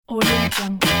Audio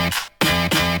Jungle. Audio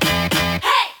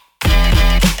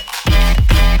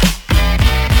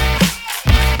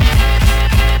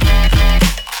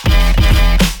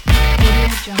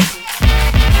Jungle.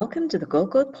 Welcome to the Girl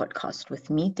Code podcast with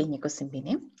me, Tenyiko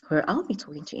Simbine, where I'll be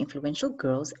talking to influential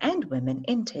girls and women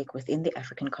in tech within the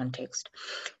African context.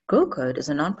 Girl Code is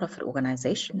a non-profit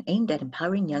organization aimed at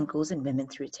empowering young girls and women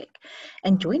through tech.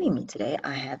 And joining me today,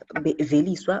 I have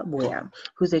Veliswa Boya,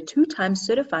 who's a two-time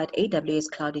certified AWS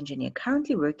cloud engineer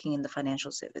currently working in the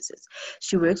financial services.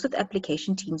 She works with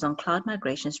application teams on cloud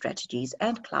migration strategies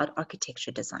and cloud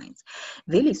architecture designs.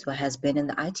 Veliswa has been in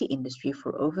the IT industry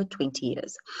for over 20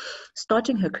 years,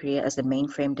 starting her career as a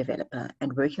mainframe developer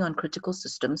and working on critical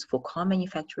systems for car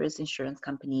manufacturers, insurance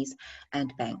companies,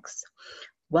 and banks.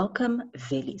 Welcome,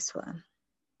 Veliswa.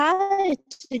 Hi,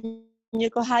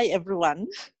 Nico. Hi, everyone.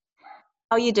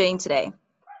 How are you doing today?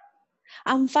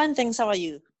 I'm fine, thanks. How are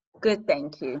you? Good,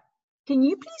 thank you. Can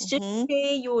you please just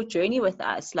share your journey with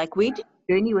us? Like, where did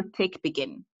your journey with tech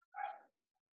begin?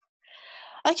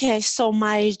 Okay, so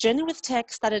my journey with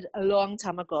tech started a long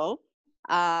time ago.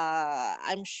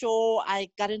 I'm sure I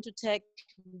got into tech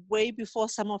way before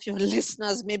some of your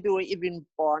listeners maybe were even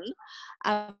born.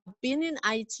 I've been in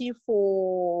IT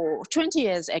for 20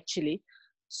 years, actually.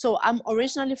 So I'm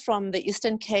originally from the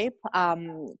Eastern Cape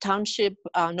township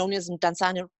known as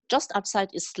Mdantsane, just outside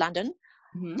East London.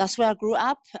 Mm-hmm. That's where I grew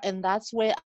up, and that's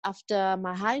where after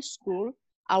my high school,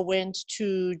 I went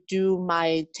to do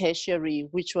my tertiary,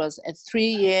 which was a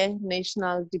 3-year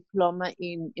national diploma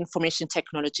in information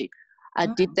technology. I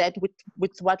did that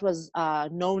with what was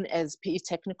known as PE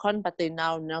Technikon, but they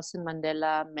now Nelson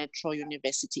Mandela Metro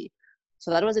University.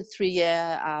 So that was a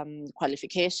 3-year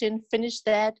qualification. Finished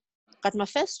that, got my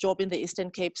first job in the Eastern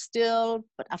Cape still,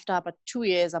 but after about 2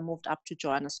 years, I moved up to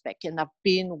Johannesburg, and I've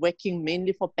been working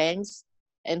mainly for banks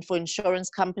and for insurance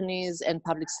companies and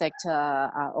public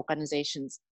sector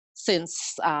organizations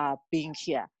since being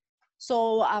here.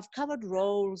 So I've covered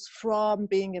roles from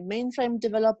being a mainframe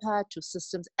developer to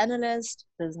systems analyst,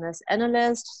 business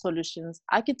analyst, solutions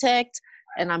architect,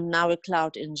 and I'm now a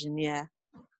cloud engineer.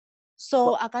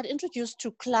 So I got introduced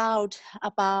to cloud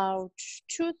about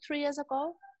 2-3 years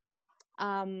ago.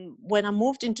 When I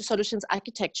moved into solutions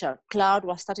architecture, cloud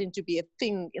was starting to be a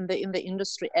thing in the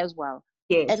industry as well.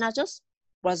 Yes. And I just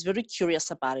was very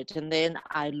curious about it. And then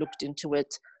I looked into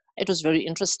it. It was very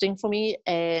interesting for me,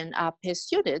 and I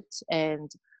pursued it.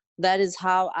 And that is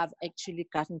how I've actually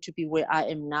gotten to be where I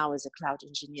am now as a cloud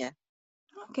engineer.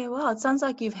 Okay, well, it sounds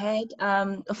like you've had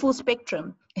a full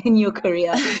spectrum in your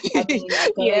career. I mean,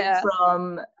 like going Yeah.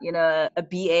 from, a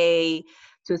BA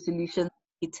to a solution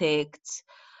architect,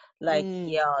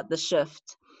 the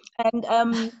shift. And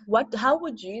how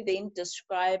would you then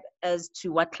describe as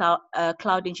to what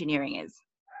cloud engineering is?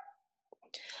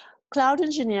 Cloud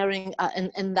engineering,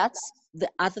 and that's the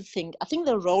other thing. I think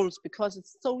the roles, because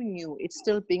it's so new, it's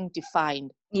still being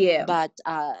defined. Yeah. But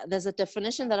there's a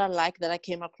definition that I like that I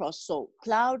came across. So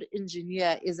cloud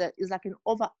engineer is like an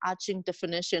overarching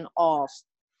definition of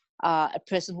a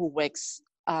person who works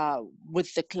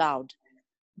with the cloud.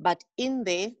 But in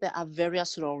there are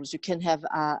various roles. You can have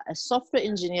a software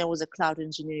engineer who's a cloud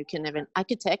engineer. You can have an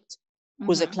architect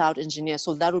who's a cloud engineer.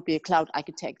 So that would be a cloud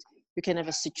architect. You can have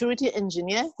a security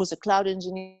engineer who's a cloud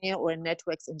engineer, or a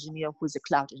networks engineer who's a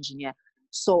cloud engineer.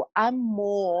 So I'm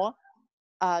more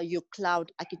your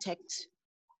cloud architect.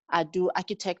 I do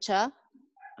architecture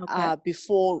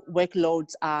before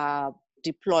workloads are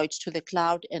deployed to the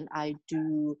cloud, and I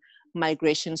do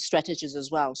migration strategies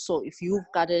as well. So if you've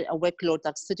got a workload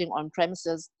that's sitting on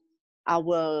premises, I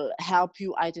will help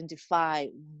you identify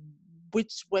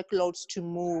which workloads to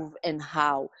move and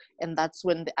how. And that's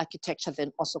when the architecture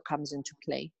then also comes into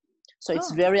play. So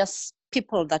it's various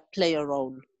people that play a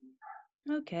role.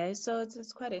 Okay, so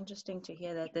it's quite interesting to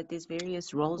hear that there's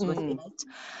various roles within it.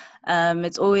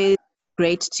 It's always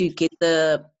great to get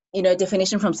the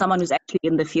definition from someone who's actually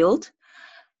in the field.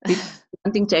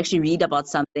 Wanting to actually read about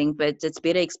something, but it's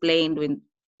better explained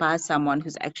by someone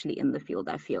who's actually in the field,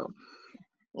 I feel.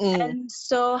 And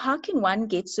so how can one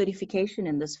get certification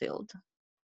in this field?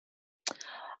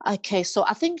 Okay, so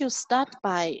I think you start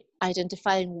by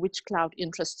identifying which cloud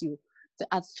interests you. There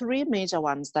are 3 major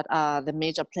ones that are the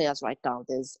major players right now.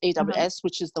 There's AWS,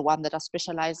 which is the one that I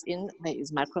specialize in. There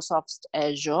is Microsoft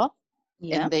Azure,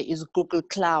 and there is Google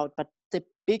Cloud. But the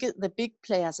big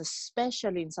players,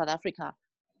 especially in South Africa,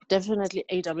 definitely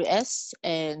AWS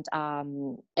and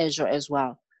Azure as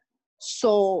well.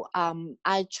 So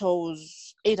I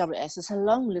chose AWS. It's a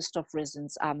long list of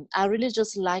reasons. I really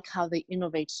just like how they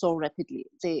innovate so rapidly.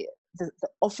 The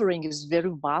offering is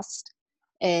very vast,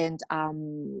 And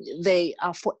they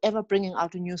are forever bringing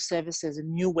out new services and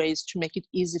new ways to make it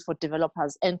easy for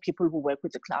developers and people who work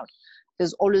with the cloud.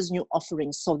 There's always new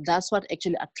offerings. So that's what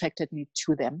actually attracted me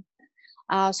to them.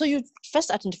 So you first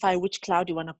identify which cloud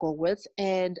you want to go with.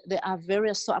 And there are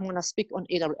various, so I'm going to speak on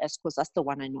AWS because that's the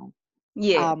one I know.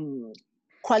 Yeah.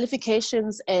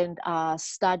 Qualifications and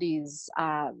studies.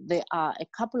 There are a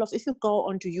couple of, if you go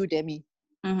onto Udemy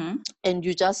and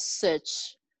you just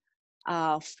search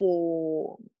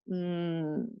for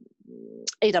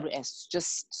AWS,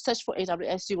 just search for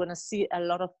AWS, you're going to see a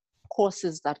lot of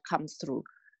courses that come through.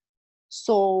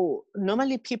 So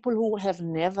normally people who have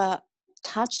never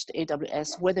touched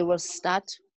AWS, where they will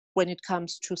start when it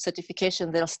comes to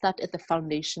certification, they'll start at the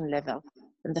foundation level.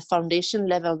 And the foundation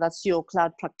level, that's your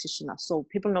cloud practitioner. So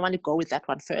people normally go with that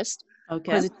one first. Okay.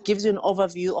 Because it gives you an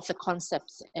overview of the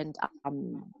concepts, and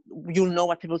you'll know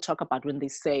what people talk about when they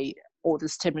say all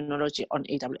this terminology on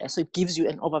AWS. So it gives you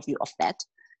an overview of that.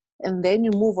 And then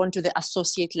you move on to the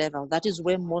associate level. That is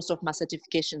where most of my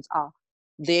certifications are.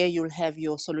 There you'll have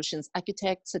your solutions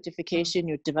architect certification,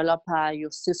 your developer,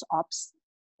 your SysOps,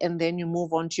 and then you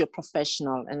move on to your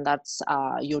professional, and that's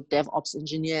your DevOps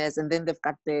engineers. And then they've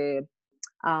got the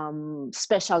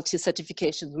specialty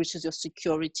certifications, which is your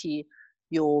security,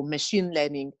 your machine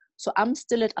learning. So I'm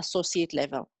still at associate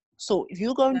level. So if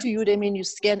you go into Udemy and you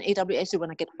scan AWS, you're going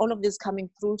to get all of this coming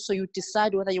through. So you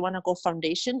decide whether you want to go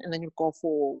foundation, and then you go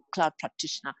for cloud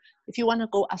practitioner. If you want to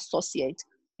go associate,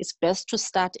 it's best to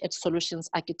start at solutions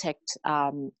architect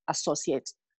associate,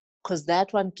 because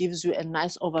that one gives you a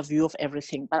nice overview of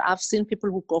everything. But I've seen people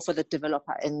who go for the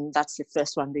developer, and that's the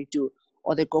first one they do,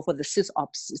 or they go for the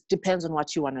SysOps. It depends on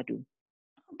what you want to do.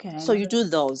 Okay. So you do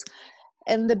those.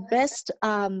 And the best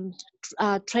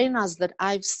trainers that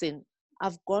I've seen,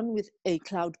 I've gone with a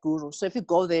cloud guru. So if you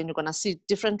go there and you're going to see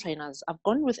different trainers, I've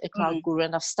gone with a cloud guru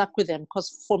and I've stuck with them,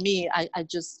 because for me, I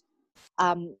just,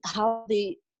 how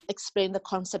they explain the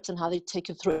concepts and how they take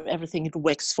you through everything, it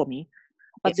works for me.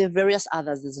 But there are various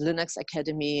others. There's Linux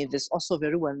Academy. There's also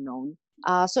very well known.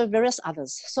 So various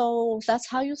others. So that's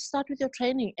how you start with your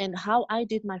training. And how I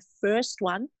did my first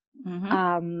one,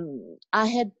 I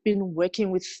had been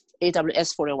working with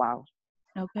AWS for a while,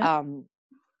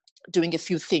 doing a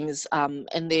few things.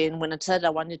 And then when I decided I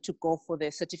wanted to go for the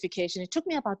certification, it took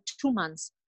me about 2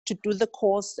 months to do the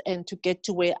course and to get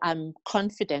to where I'm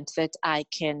confident that I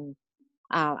can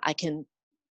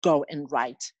go and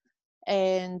write.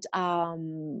 And so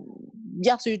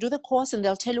you do the course, and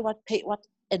they'll tell you what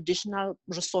additional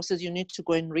resources you need to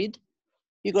go and read.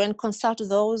 You go and consult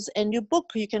those, and you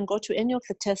book. You can go to any of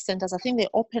the test centers. I think they're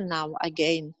open now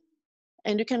again,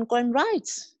 and you can go and write.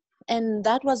 And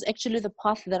that was actually the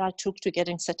path that I took to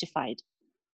getting certified.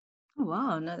 Oh,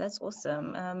 wow, no, that's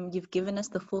awesome. You've given us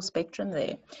the full spectrum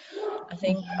there. I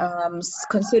think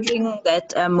considering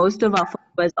that most of our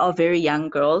followers are very young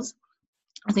girls,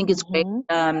 I think it's great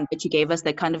that you gave us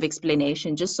that kind of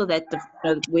explanation, just so that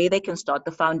where they can start,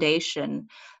 the foundation,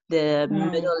 the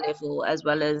middle level, as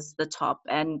well as the top.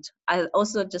 And I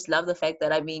also just love the fact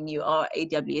that, I mean, you are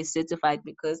AWS certified,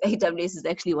 because AWS is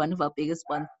actually one of our biggest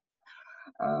ones.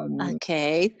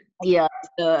 Okay. Yeah,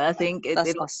 so I think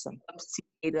that's awesome.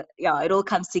 It all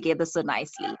comes together so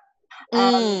nicely.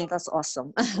 That's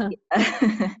awesome.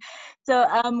 So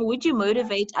would you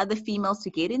motivate other females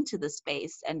to get into the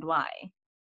space, and why?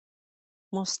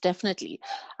 Most definitely.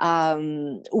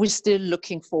 We're still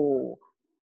looking for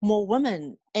more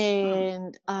women,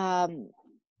 and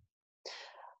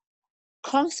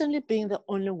constantly being the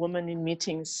only woman in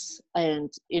meetings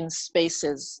and in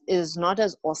spaces is not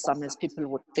as awesome as people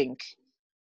would think.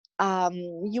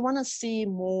 You want to see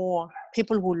more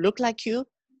people who look like you.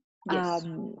 Yes.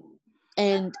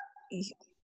 And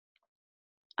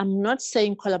I'm not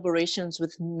saying collaborations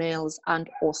with males aren't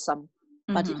awesome,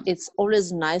 but it's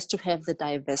always nice to have the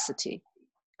diversity.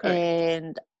 Correct.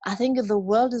 And I think the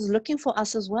world is looking for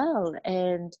us as well.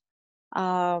 And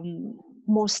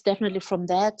most definitely from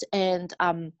that. And,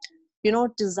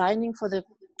 designing for the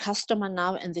customer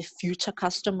now and the future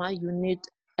customer, you need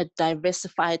a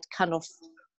diversified kind of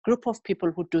group of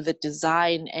people who do the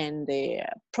design and the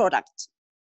product.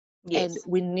 Yes. And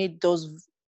we need those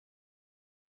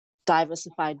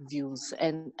diversified views.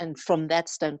 And from that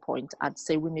standpoint, I'd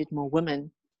say we need more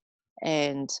women,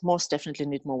 and most definitely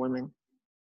need more women.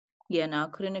 Yeah, no, I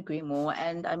couldn't agree more.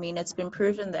 And I mean, it's been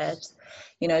proven that,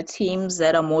 teams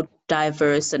that are more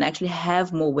diverse and actually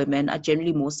have more women are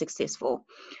generally more successful.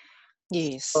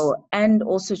 Yes. So, and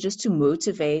also just to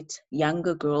motivate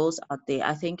younger girls out there,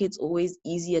 I think it's always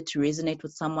easier to resonate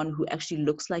with someone who actually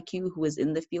looks like you, who is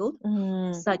in the field,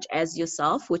 such as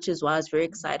yourself, which is why I was very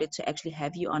excited to actually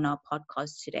have you on our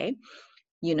podcast today.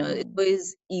 You know, it's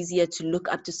always easier to look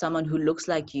up to someone who looks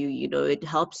like you. You know, it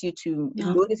helps you to, it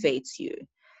Yeah. motivates you.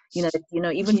 Even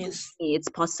for Yes. me, it's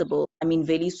possible. I mean,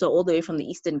 Veliso all the way from the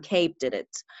Eastern Cape did it.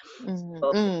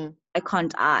 So why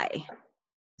can't I?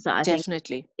 So I think,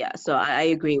 Definitely. yeah, so I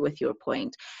agree with your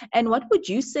point. And what would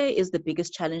you say is the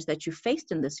biggest challenge that you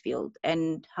faced in this field?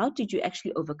 And how did you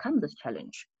actually overcome this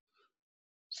challenge?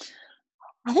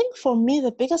 I think for me,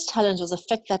 the biggest challenge was the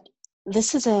fact that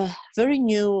this is a very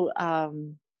new,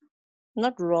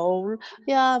 not role,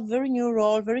 yeah, very new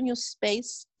role, very new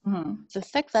space. Mm-hmm. The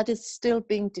fact that it's still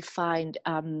being defined.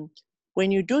 When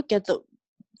you do get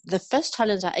the first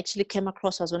challenge I actually came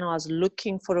across was when I was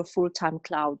looking for a full-time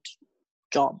cloud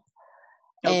job.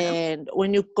 Okay. And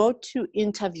when you go to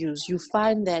interviews, you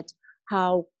find that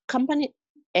how company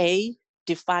A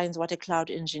defines what a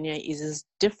cloud engineer is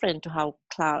different to how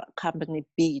company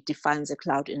B defines a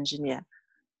cloud engineer.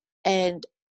 And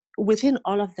within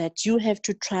all of that, you have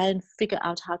to try and figure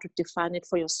out how to define it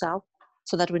for yourself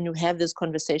so that when you have these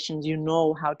conversations, you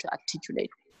know how to articulate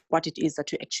what it is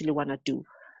that you actually want to do.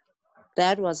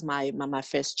 That was my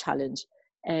first challenge.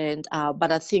 And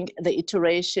but I think the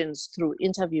iterations through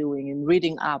interviewing and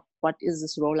reading up what is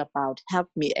this role about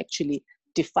helped me actually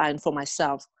define for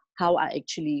myself how I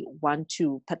actually want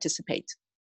to participate.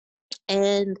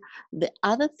 And the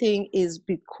other thing is,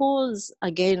 because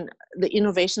again the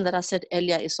innovation that I said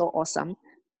earlier is so awesome,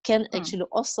 can actually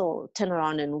also turn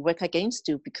around and work against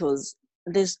you, because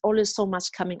there's always so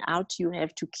much coming out. You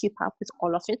have to keep up with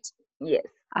all of it. Yes.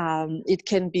 It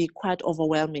can be quite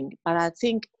overwhelming. But I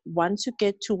think once you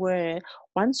get to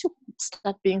once you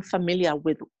start being familiar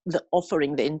with the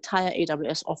offering, the entire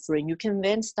AWS offering, you can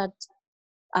then start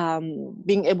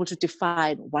being able to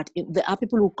define there are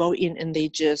people who go in and they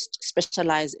just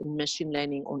specialize in machine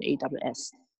learning on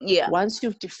AWS. Yeah. Once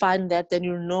you've defined that, then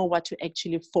you'll know what to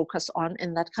actually focus on,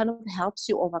 and that kind of helps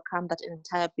you overcome that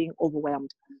entire being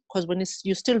overwhelmed. Because when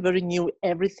you're still very new,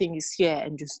 everything is here,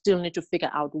 and you still need to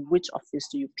figure out which of these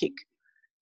do you pick.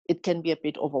 It can be a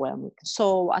bit overwhelming.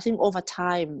 So I think over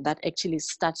time, that actually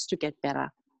starts to get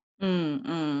better.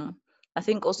 I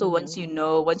think also once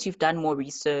you've done more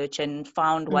research and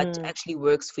found what actually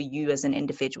works for you as an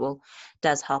individual,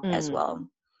 does help as well.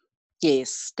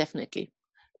 Yes, definitely.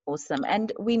 Awesome.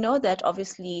 And we know that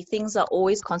obviously things are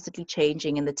always constantly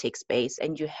changing in the tech space,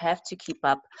 and you have to keep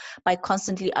up by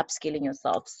constantly upskilling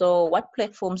yourself. So what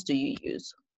platforms do you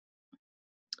use?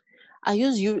 I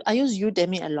use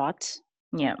Udemy a lot.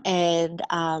 Yeah. And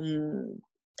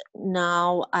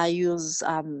now I use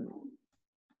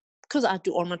because I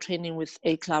do all my training with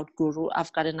A Cloud Guru.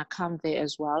 I've got an account there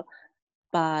as well.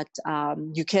 But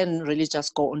you can really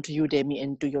just go onto Udemy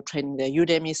and do your training there.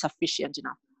 Udemy is sufficient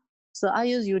enough. So I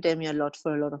use Udemy a lot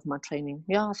for a lot of my training.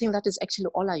 Yeah, I think that is actually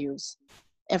all I use.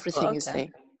 Everything is there.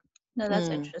 No, that's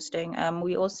interesting.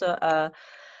 We also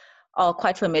are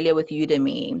quite familiar with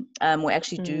Udemy. We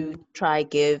actually do try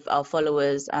give our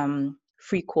followers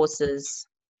free courses,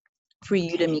 free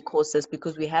Udemy courses,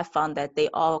 because we have found that they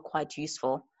are quite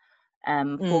useful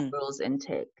for girls in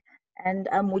tech. And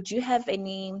would you have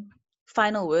any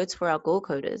final words for our Goal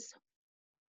Coders?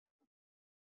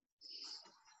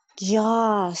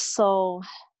 Yeah, so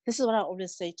this is what I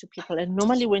always say to people. And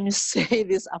normally when you say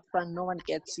this upfront, no one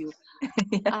gets you.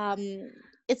 Yeah.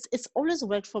 It's always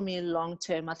worked for me long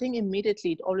term. I think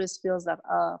immediately it always feels that,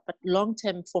 but long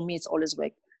term for me, it's always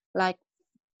worked. Like,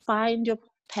 find your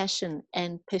passion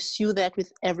and pursue that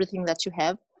with everything that you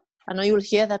have. I know you'll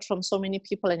hear that from so many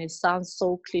people and it sounds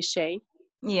so cliche.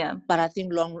 Yeah. But I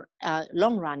think long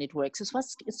run it works. It's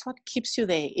what keeps you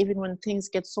there, even when things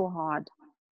get so hard,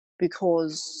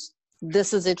 because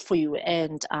this is it for you.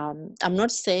 And I'm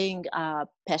not saying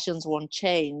passions won't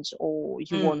change or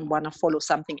you won't want to follow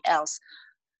something else.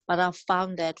 But I've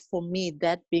found that for me,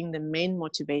 that being the main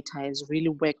motivator has really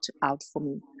worked out for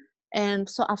me. And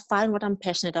so I find what I'm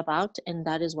passionate about, and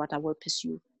that is what I will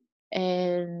pursue.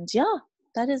 And yeah,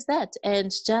 that is that.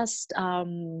 And just, I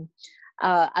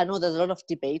know there's a lot of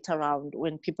debate around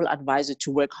when people advise you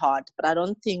to work hard, but I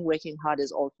don't think working hard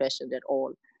is old-fashioned at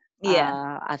all.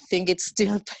 Yeah. I think it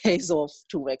still pays off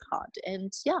to work hard.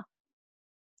 And yeah.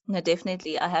 No,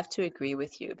 definitely. I have to agree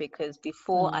with you, because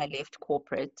before I left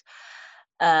corporate,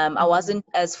 I wasn't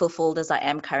as fulfilled as I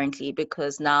am currently,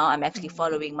 because now I'm actually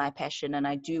following my passion and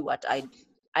I do what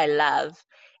I love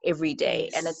every day.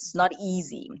 Yes. And it's not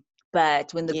easy,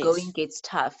 but when the going gets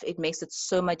tough, it makes it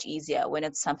so much easier when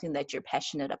it's something that you're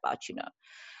passionate about.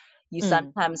 You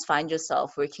sometimes find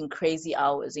yourself working crazy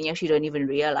hours and you actually don't even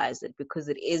realize it, because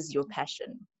it is your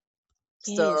passion.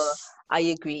 So I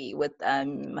agree with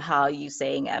how you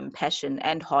saying passion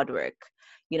and hard work.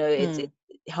 It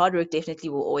hard work definitely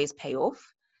will always pay off.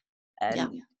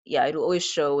 And yeah, it'll always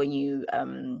show when you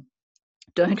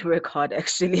don't work hard,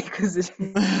 actually, because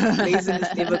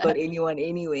laziness never got anyone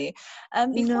anywhere.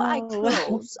 Before I No.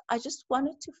 close, I just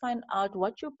wanted to find out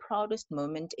what your proudest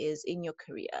moment is in your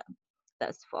career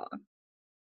thus far.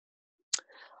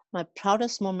 My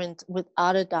proudest moment,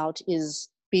 without a doubt, is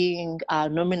being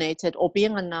nominated or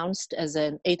being announced as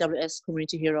an AWS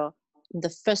Community Hero, the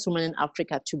first woman in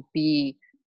Africa to be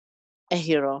a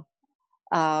hero.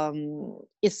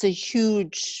 It's a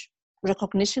huge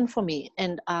recognition for me.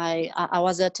 And I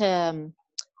was at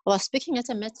I was speaking at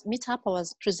a meetup. I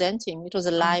was presenting. It was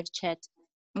a live chat,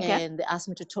 Okay. and they asked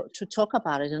me to talk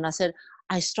about it. And I said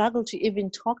I struggle to even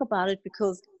talk about it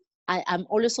because I'm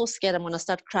always so scared I'm going to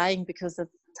start crying because that's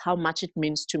how much it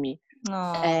means to me.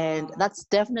 And Oh, that's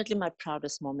definitely my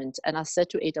proudest moment. And I said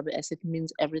to AWS, it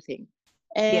means everything.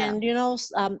 yeah. And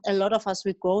a lot of us,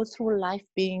 we go through life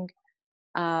being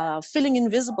feeling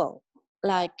invisible,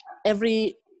 like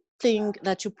everything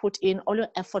that you put in, all your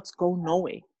efforts go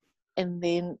nowhere. And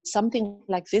then something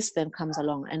like this then comes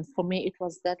along. And for me, it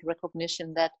was that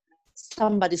recognition that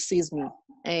somebody sees me,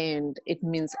 and it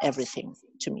means everything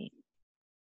to me.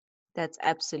 That's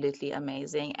absolutely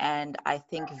amazing. And I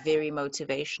think very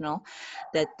motivational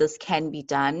that this can be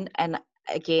done. And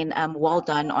again, well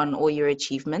done on all your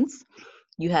achievements.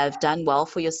 You have done well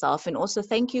for yourself. And also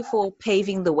thank you for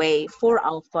paving the way for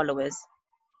our followers.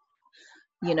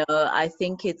 I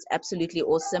think it's absolutely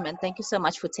awesome. And thank you so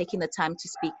much for taking the time to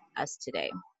speak to us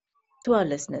today. To our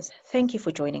listeners, thank you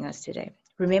for joining us today.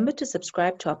 Remember to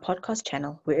subscribe to our podcast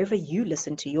channel wherever you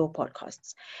listen to your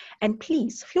podcasts. And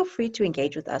please feel free to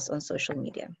engage with us on social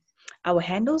media. Our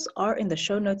handles are in the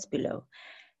show notes below.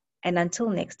 And until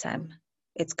next time,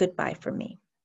 it's goodbye from me.